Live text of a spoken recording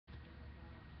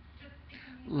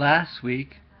Last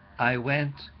week, I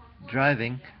went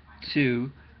driving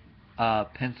to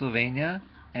Pennsylvania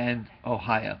and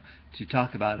Ohio to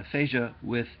talk about aphasia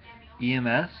with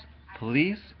EMS,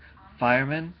 police,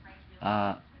 firemen,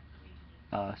 uh,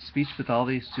 speech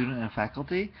pathology student and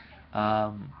faculty,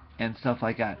 and stuff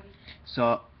like that.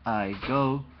 So I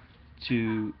go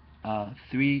to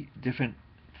three different,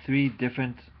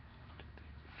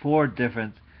 four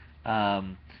different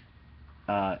um,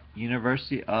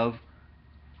 University of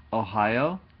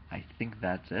Ohio. I think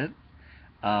that's it.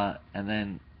 And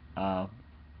then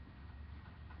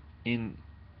in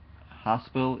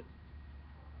hospital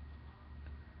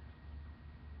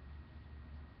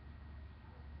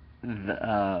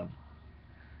the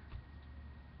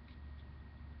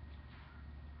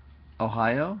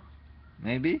Ohio,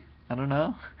 maybe, I don't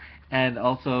know, and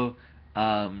also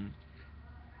um,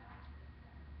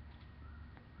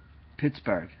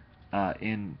 Pittsburgh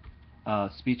in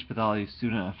speech pathology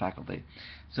student and faculty.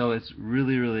 So it's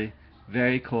really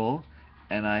very cool,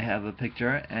 and I have a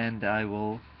picture, and I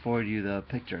will forward you the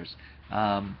pictures.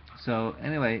 So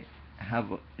anyway,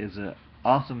 is a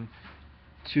awesome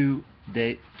 2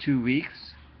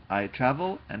 weeks. I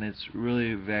travel, and it's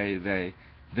really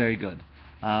very good.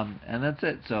 And that's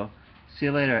it. So see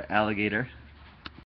you later, alligator.